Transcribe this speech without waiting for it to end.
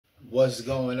What's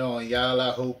going on, y'all?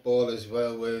 I hope all is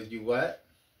well with you. What?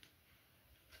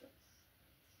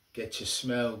 Get your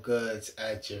smell goods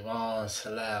at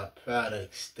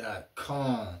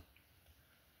JeronHalalProducts.com.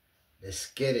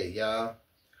 Let's get it, y'all.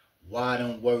 Why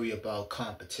don't worry about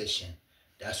competition?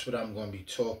 That's what I'm going to be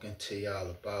talking to y'all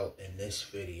about in this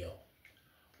video.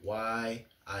 Why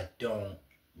I don't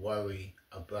worry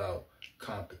about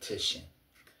competition,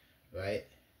 right?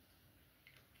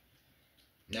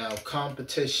 Now,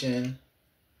 competition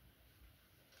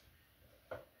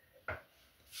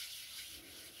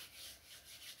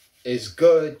is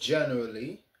good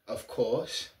generally, of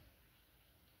course.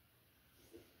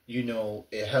 You know,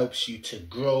 it helps you to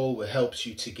grow, it helps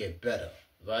you to get better,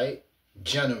 right?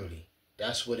 Generally,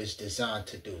 that's what it's designed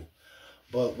to do.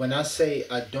 But when I say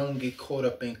I don't get caught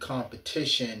up in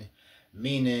competition,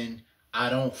 meaning I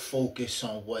don't focus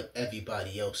on what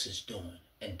everybody else is doing.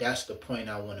 And that's the point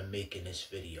I want to make in this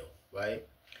video, right?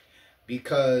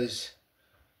 Because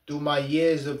through my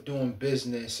years of doing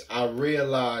business, I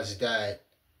realized that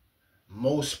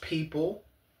most people,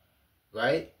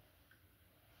 right,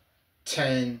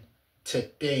 tend to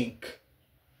think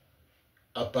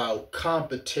about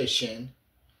competition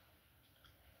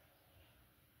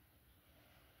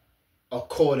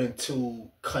according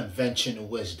to conventional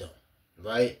wisdom,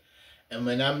 right? And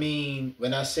when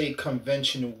I say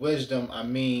conventional wisdom, I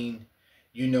mean,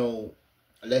 you know,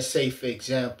 let's say, for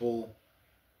example,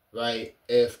 right,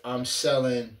 if I'm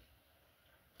selling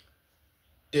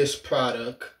this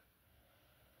product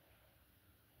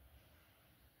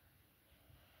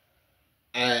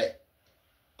at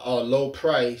a low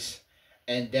price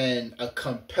and then a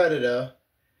competitor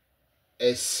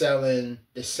is selling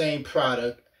the same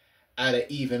product at an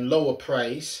even lower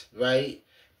price, right?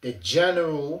 The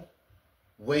general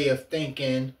way of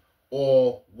thinking,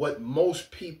 or what most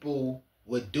people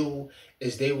would do,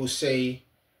 is they will say,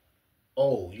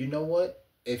 oh, you know what?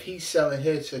 If he's selling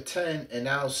his for 10 and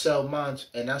I sell mine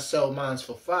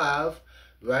for 5,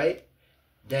 right?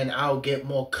 Then I'll get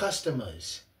more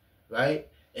customers, right?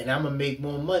 And I'm going to make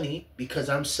more money because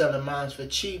I'm selling mine for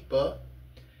cheaper.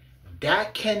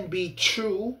 That can be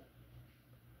true,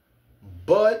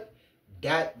 but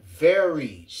that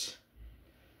varies.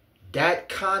 That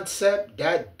concept,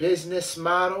 that business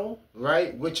model,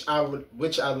 right, which I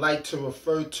like to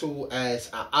refer to as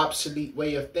an obsolete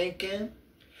way of thinking,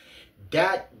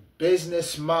 that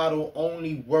business model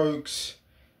only works.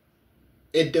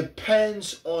 It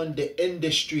depends on the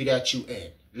industry that you're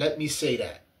in. Let me say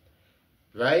that,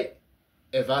 right?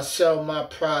 If I sell my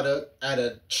product at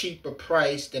a cheaper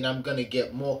price, then I'm going to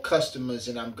get more customers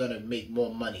and I'm going to make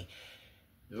more money,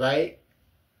 right?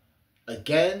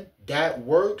 Again, that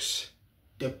works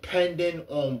depending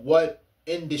on what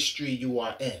industry you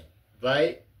are in,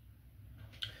 right?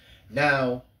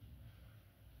 Now,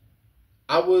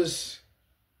 I would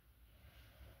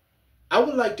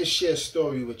like to share a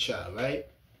story with y'all, right?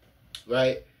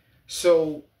 Right?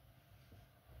 So,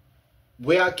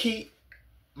 where I keep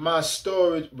my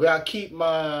storage, where I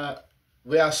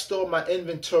store my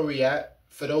inventory at,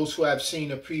 for those who have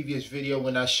seen a previous video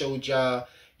when I showed y'all,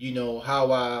 you know,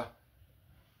 how I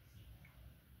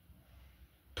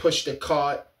push the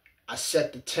cart, I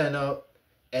set the tent up,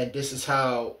 and this is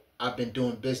how I've been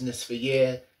doing business for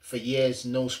years,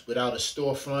 without a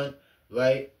storefront,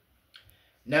 right?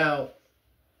 Now,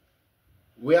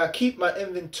 where I keep my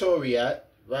inventory at,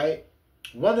 right?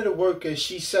 One of the workers,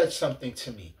 she said something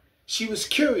to me. She was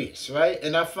curious, right?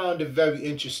 And I found it very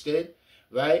interesting,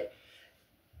 right?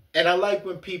 And I like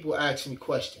when people ask me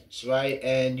questions, right?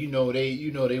 And they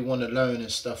want to learn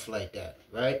and stuff like that,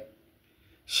 right?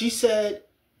 She said,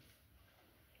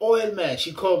 "Oil man,"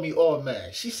 she called me oil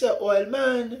man. She said, "Oil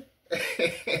man."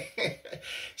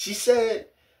 She said,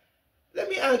 "Let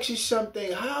me ask you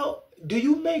something. How do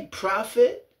you make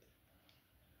profit?"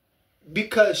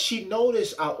 Because she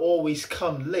noticed I always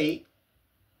come late,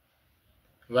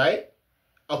 right?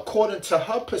 According to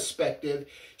her perspective,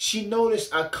 she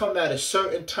noticed I come at a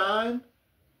certain time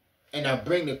and I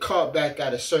bring the cart back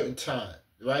at a certain time,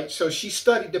 right? So she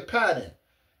studied the pattern,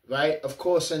 right? Of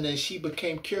course, and then she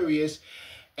became curious.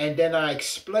 And then I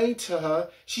explained to her.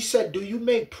 She said, "Do you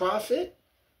make profit?"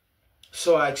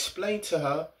 So I explained to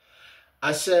her.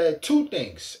 I said 2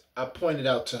 things. I pointed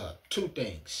out to her 2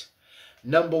 things.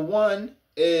 Number 1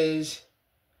 is,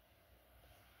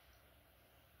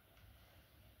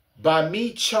 by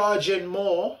me charging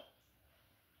more,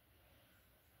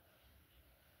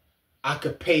 I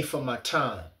could pay for my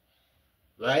time,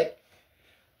 right?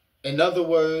 In other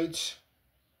words,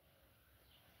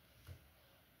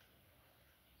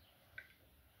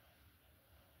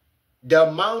 the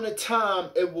amount of time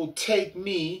it will take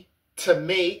me to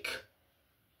make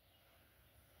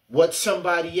what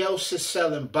somebody else is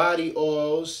selling, body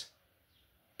oils,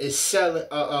 is selling,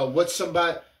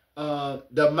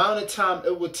 the amount of time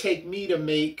it would take me to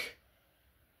make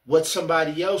what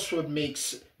somebody else would make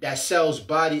that sells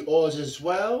body oils as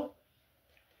well,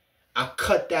 I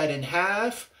cut that in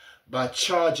half by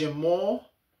charging more,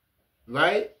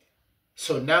 right?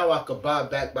 So now I could buy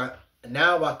back my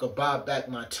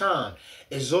time.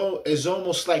 It's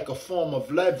almost like a form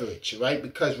of leverage, right?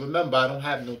 Because remember, I don't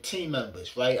have no team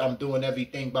members, right? I'm doing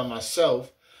everything by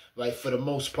myself, right, for the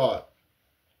most part,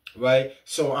 right?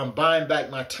 So I'm buying back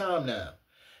my time now.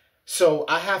 So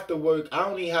I have to work. I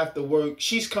only have to work.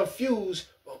 She's confused.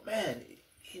 Oh man,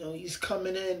 he's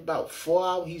coming in about 4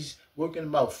 hours. He's working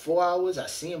about 4 hours. I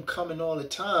see him coming all the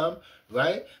time,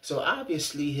 right? So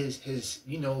obviously he's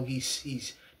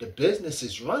the business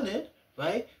is running,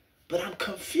 right? But I'm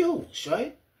confused,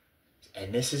 right?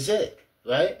 And this is it,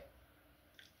 right?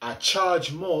 I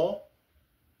charge more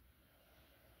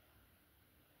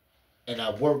and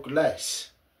I work less.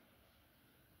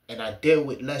 And I deal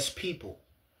with less people.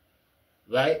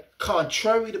 Right?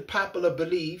 Contrary to popular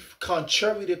belief,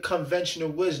 contrary to conventional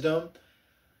wisdom,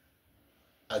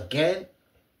 again,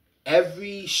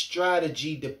 every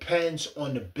strategy depends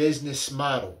on the business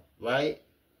model, right?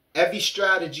 Every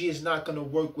strategy is not going to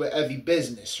work with every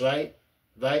business, right?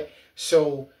 Right?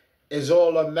 So it's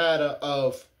all a matter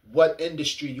of what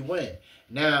industry you in.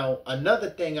 Now, another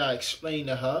thing I explained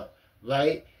to her,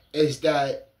 right, is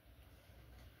that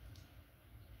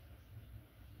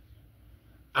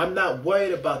I'm not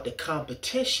worried about the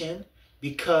competition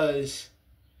because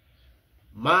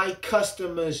my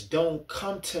customers don't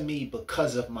come to me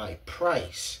because of my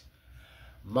price.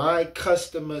 My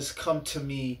customers come to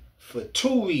me for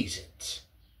two reasons.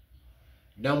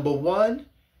 Number one,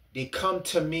 they come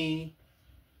to me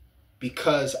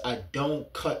because I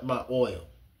don't cut my oil.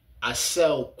 I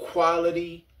sell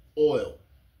quality oil.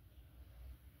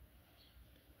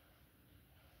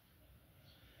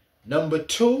 Number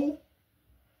two,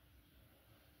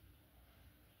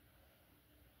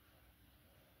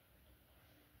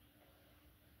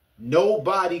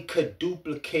 nobody could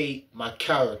duplicate my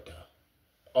character.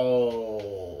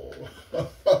 Oh.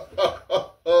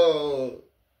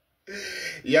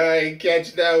 Y'all ain't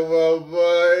catch that one,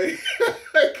 boy.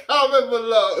 Comment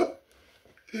below.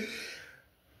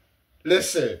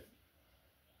 Listen.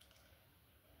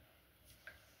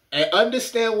 And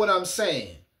understand what I'm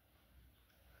saying.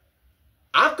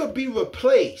 I could be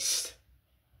replaced,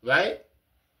 right?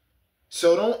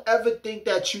 So don't ever think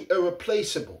that you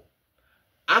irreplaceable.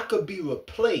 I could be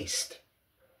replaced,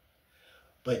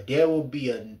 but there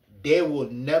will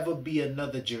never be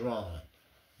another Jerron.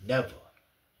 Never.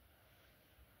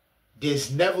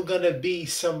 There's never gonna be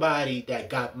somebody that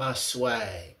got my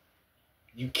swag.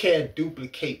 You can't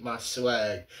duplicate my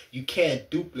swag. You can't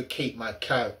duplicate my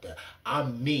character.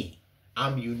 I'm me.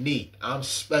 I'm unique. I'm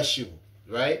special,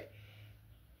 right?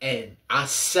 And I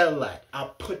sell that. I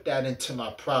put that into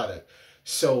my product.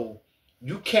 So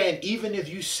you can't, even if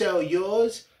you sell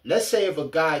yours, let's say if a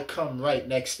guy come right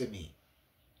next to me,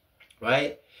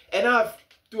 right? And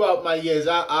throughout my years,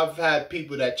 I've had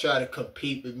people that try to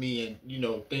compete with me and,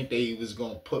 think they was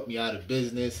going to put me out of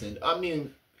business. And I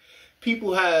mean,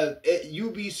 people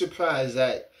you'd be surprised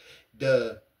at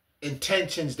the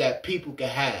intentions that people can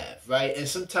have, right? And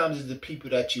sometimes it's the people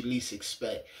that you least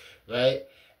expect, right?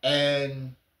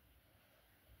 And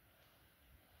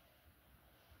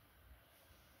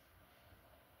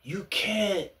you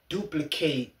can't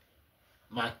duplicate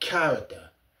my character.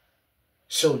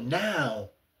 So now,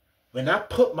 when I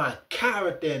put my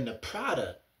character in the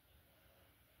product,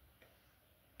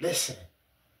 listen,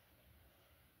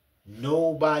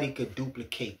 nobody could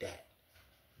duplicate that.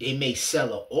 They may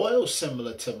sell an oil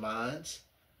similar to mine.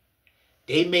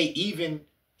 They may even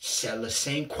sell the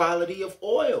same quality of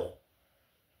oil,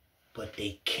 but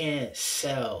they can't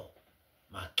sell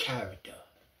my character.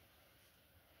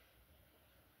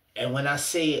 And when I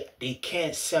say they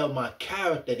can't sell my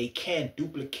character, they can't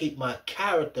duplicate my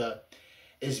character,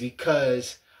 is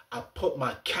because I put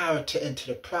my character into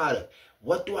the product.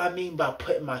 What do I mean by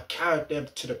putting my character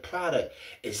into the product?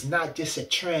 It's not just a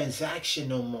transaction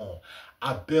no more.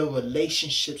 I build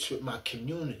relationships with my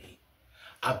community.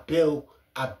 I build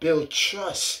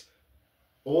trust.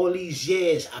 All these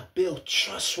years, I build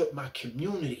trust with my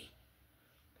community.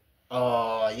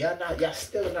 Oh, y'all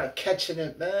still not catching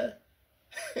it, man.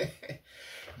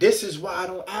 This is why I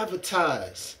don't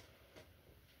advertise,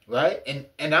 right?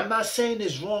 And I'm not saying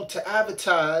it's wrong to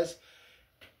advertise.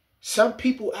 Some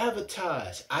people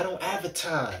advertise. I don't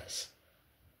advertise.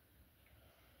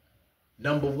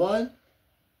 Number one,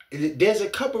 There's a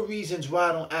couple reasons why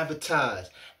I don't advertise.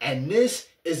 And this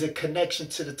is a connection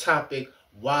to the topic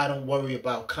why I don't worry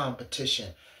about competition.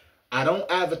 I don't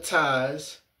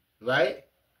advertise, right?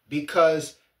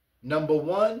 Because number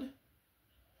one,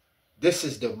 this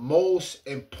is the most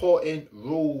important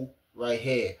rule right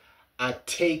here. I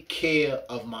take care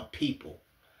of my people.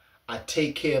 I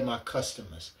take care of my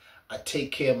customers. I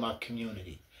take care of my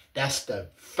community. That's the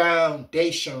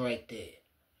foundation right there.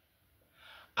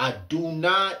 I do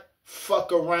not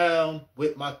fuck around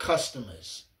with my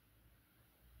customers.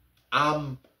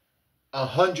 I'm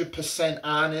 100%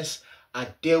 honest. I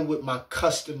deal with my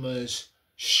customers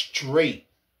straight.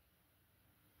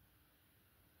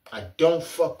 I don't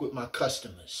fuck with my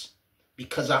customers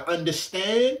because I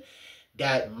understand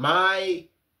that my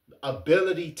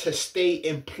ability to stay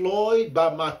employed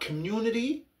by my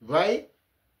community, right,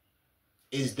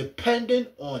 is dependent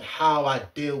on how I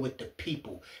deal with the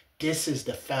people. This is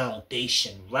the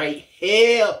foundation right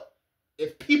here.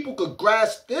 If people could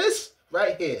grasp this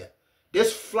right here,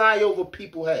 this fly over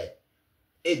people's head.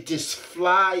 It just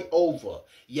fly over.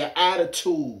 Your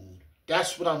attitude.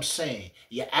 That's what I'm saying.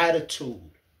 Your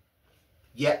attitude.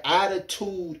 Your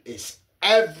attitude is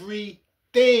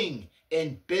everything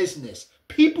in business.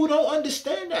 People don't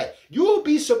understand that. You will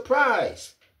be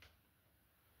surprised.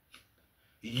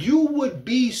 You would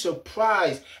be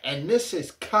surprised. And this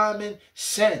is common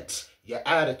sense. Your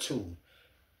attitude.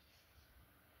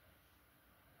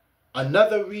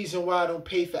 Another reason why I don't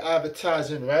pay for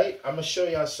advertising, right? I'm going to show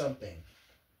y'all something.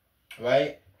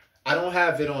 Right? I don't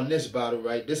have it on this bottle,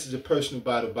 right? This is a personal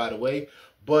bottle, by the way.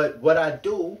 But what I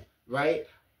do, right?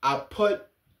 I put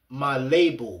my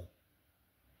label,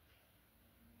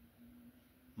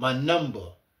 my number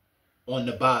on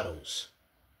the bottles,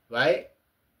 right?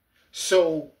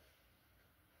 So,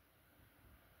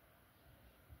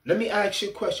 let me ask you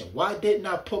a question. Why didn't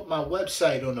I put my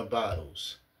website on the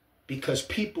bottles? Because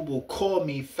people will call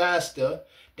me faster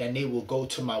than they will go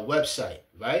to my website,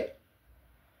 right?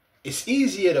 It's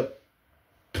easier to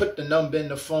put the number in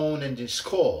the phone and just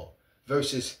call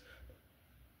versus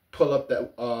pull up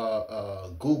that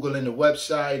Google in the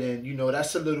website, and you know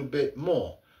that's a little bit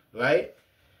more, right?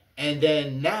 And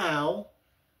then now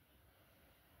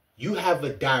you have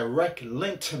a direct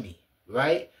link to me,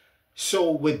 right? So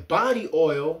with body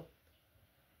oil,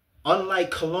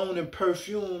 unlike cologne and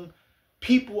perfume,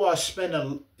 people are spending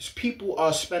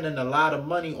a lot of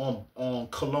money on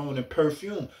cologne and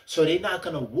perfume. So they're not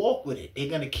gonna walk with it. They're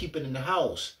gonna keep it in the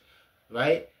house,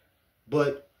 right?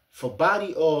 But for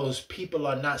body oils, people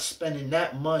are not spending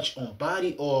that much on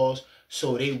body oils,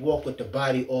 so they walk with the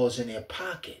body oils in their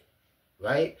pocket,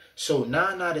 right? So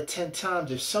 9 out of 10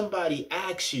 times, if somebody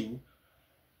asks you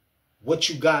what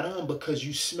you got on because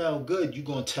you smell good, you're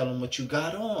gonna tell them what you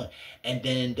got on, and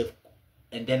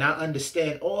then I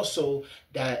understand also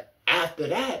that after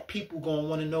that, people gonna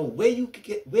want to know where you could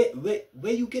get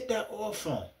where you get that oil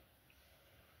from.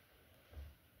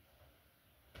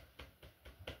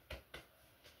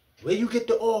 Where you get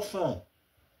the oil from?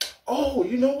 Oh,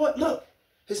 you know what? Look,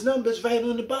 his number's right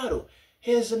on the bottle.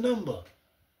 Here's the number.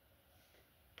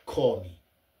 Call me.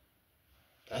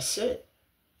 That's it.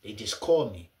 They just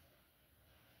call me.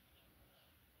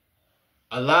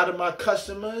 A lot of my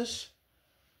customers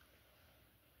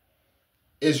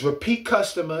is repeat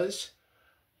customers,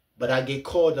 but I get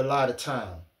called a lot of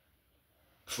time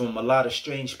from a lot of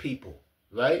strange people,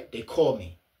 right? They call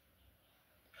me.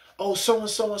 Oh,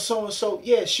 so-and-so and so-and-so.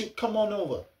 Yeah, shoot, come on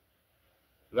over.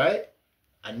 Right?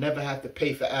 I never have to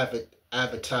pay for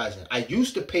advertising. I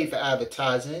used to pay for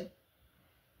advertising,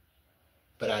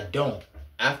 but I don't.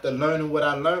 After learning what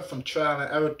I learned from trial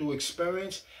and error through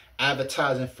experience,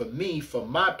 advertising for me, from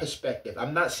my perspective,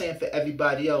 I'm not saying for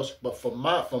everybody else, but from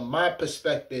my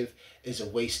perspective, is a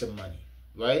waste of money,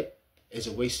 right? It's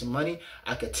a waste of money.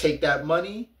 I could take that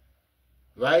money,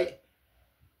 right,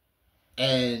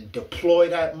 and deploy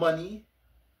that money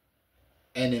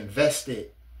and invest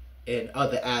it in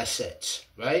other assets,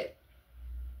 right?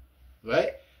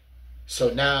 Right? So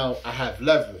now I have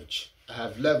leverage. I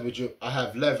have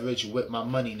leverage with my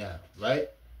money now, right?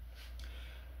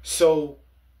 So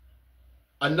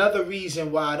another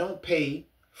reason why I don't pay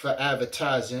for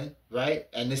advertising, right?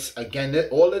 And this again,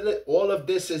 all of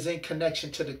this is in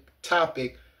connection to the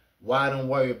topic why I don't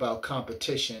worry about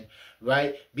competition,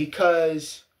 right?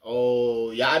 Because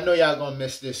oh yeah, I know y'all gonna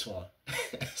miss this one.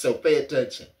 So pay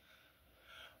attention.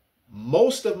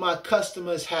 Most of my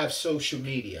customers have social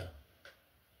media.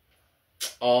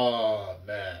 Oh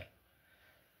man.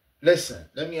 Listen,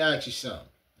 let me ask you something,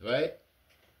 right?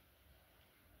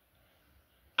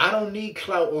 I don't need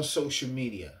clout on social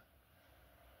media.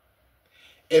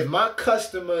 If my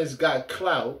customers got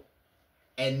clout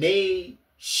and they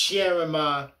sharing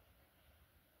my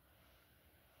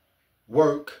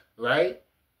work, right?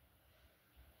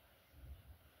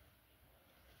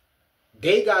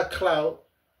 They got clout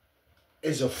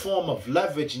is a form of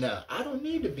leverage now. I don't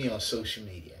need to be on social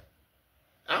media.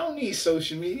 I don't need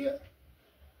social media.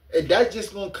 That's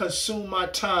just going to consume my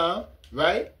time,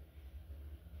 right?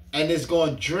 And it's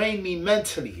going to drain me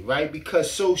mentally, right? Because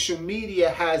social media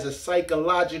has a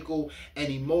psychological and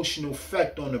emotional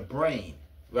effect on the brain,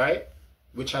 right?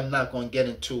 Which I'm not going to get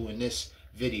into in this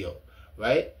video,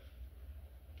 right?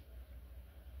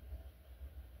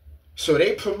 So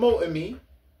they promoting me,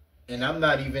 and I'm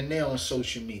not even there on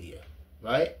social media,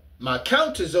 right? My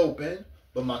account is open,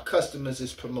 but my customers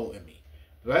is promoting me,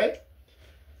 right?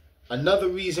 Another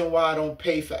reason why I don't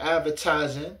pay for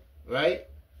advertising, right?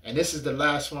 And this is the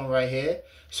last one right here.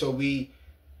 So we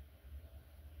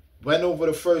went over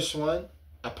the first one.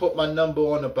 I put my number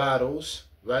on the bottles,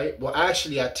 right? Well,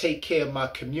 actually, I take care of my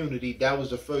community. That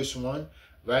was the first one,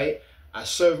 right? I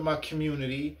serve my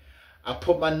community. I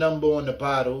put my number on the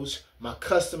bottles. My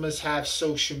customers have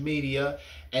social media.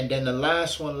 And then the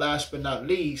last one, last but not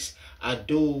least, I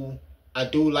do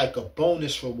like a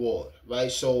bonus reward,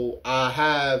 right? So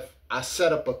I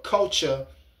set up a culture,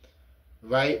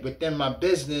 right, within my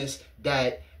business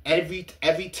that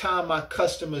every time my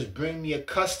customers bring me a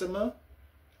customer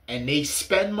and they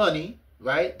spend money,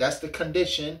 right? That's the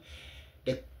condition.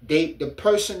 The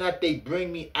person that they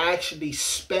bring me actually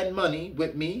spend money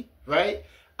with me, right?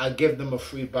 I give them a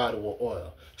free bottle of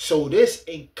oil. So this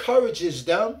encourages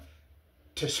them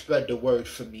to spread the word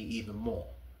for me even more,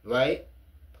 right?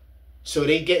 So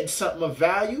they getting something of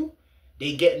value.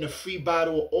 They getting a free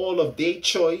bottle of oil of their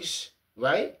choice,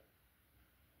 right?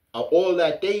 All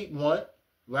that they want,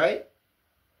 right?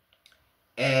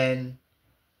 And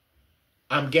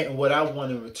I'm getting what I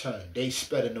want in return. They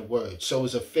spreading the word. So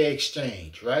it's a fair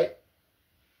exchange, right?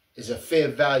 It's a fair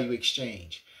value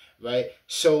exchange, right?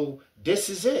 So this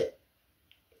is it.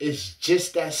 It's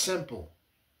just that simple.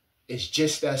 It's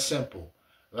just that simple,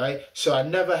 right? So I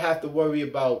never have to worry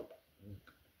about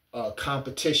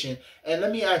competition. And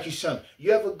let me ask you something.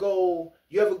 You ever go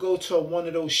to one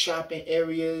of those shopping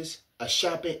areas, a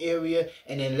shopping area,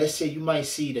 and then let's say you might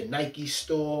see the Nike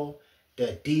store,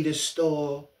 the Adidas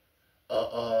store,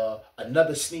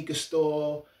 another sneaker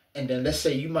store, and then let's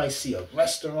say you might see a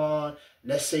restaurant,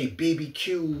 let's say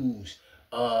BBQs,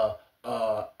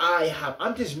 IHOP.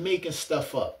 I'm just making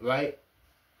stuff up, right?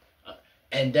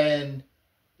 And then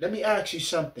let me ask you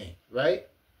something, right?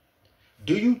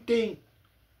 Do you think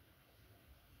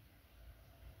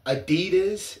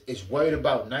Adidas is worried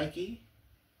about Nike?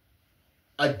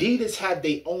 Adidas had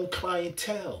their own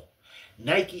clientele.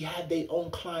 Nike had their own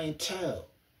clientele.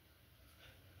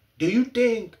 Do you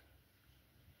think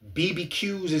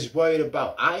BBQs is worried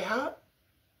about IHOP?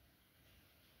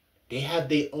 They have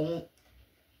their own.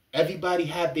 Everybody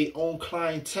have their own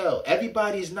clientele.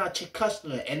 Everybody is not your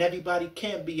customer, and everybody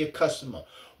can't be your customer.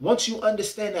 Once you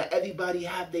understand that everybody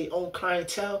have their own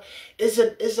clientele, this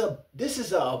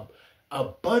is a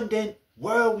abundant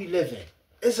world we live in.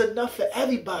 It's enough for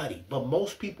everybody. But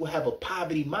most people have a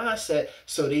poverty mindset,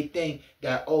 so they think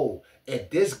that, oh, if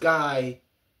this guy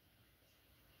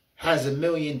has $1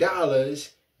 million,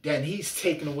 then he's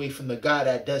taken away from the guy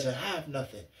that doesn't have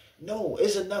nothing. No,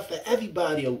 it's enough for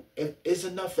everybody. It's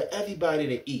enough for everybody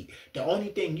to eat. The only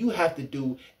thing you have to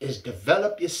do is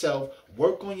develop yourself,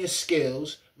 work on your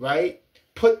skills, right?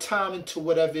 Put time into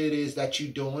whatever it is that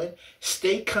you're doing.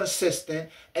 Stay consistent,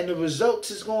 and the results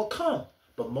is going to come.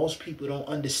 But most people don't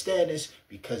understand this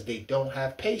because they don't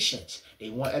have patience. They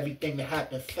want everything to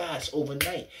happen fast,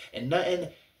 overnight. And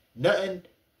nothing,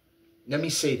 let me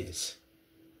say this,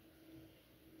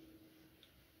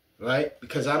 right?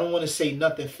 Because I don't want to say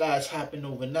nothing fast happened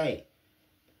overnight.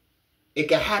 It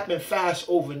can happen fast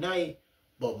overnight,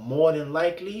 but more than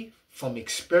likely, from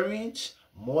experience,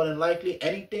 more than likely,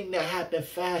 anything that happened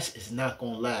fast is not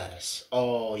going to last.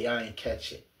 Oh, y'all ain't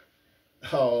catch it.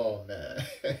 Oh, man.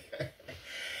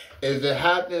 If it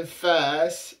happened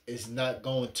fast, it's not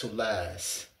going to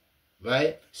last.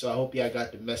 Right? So I hope y'all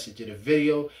got the message of the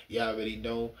video. Y'all already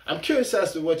know. I'm curious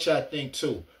as to what y'all think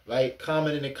too. Right?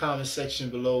 Comment in the comment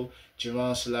section below.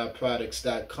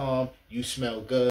 JeronSalahProducts.com. You smell good.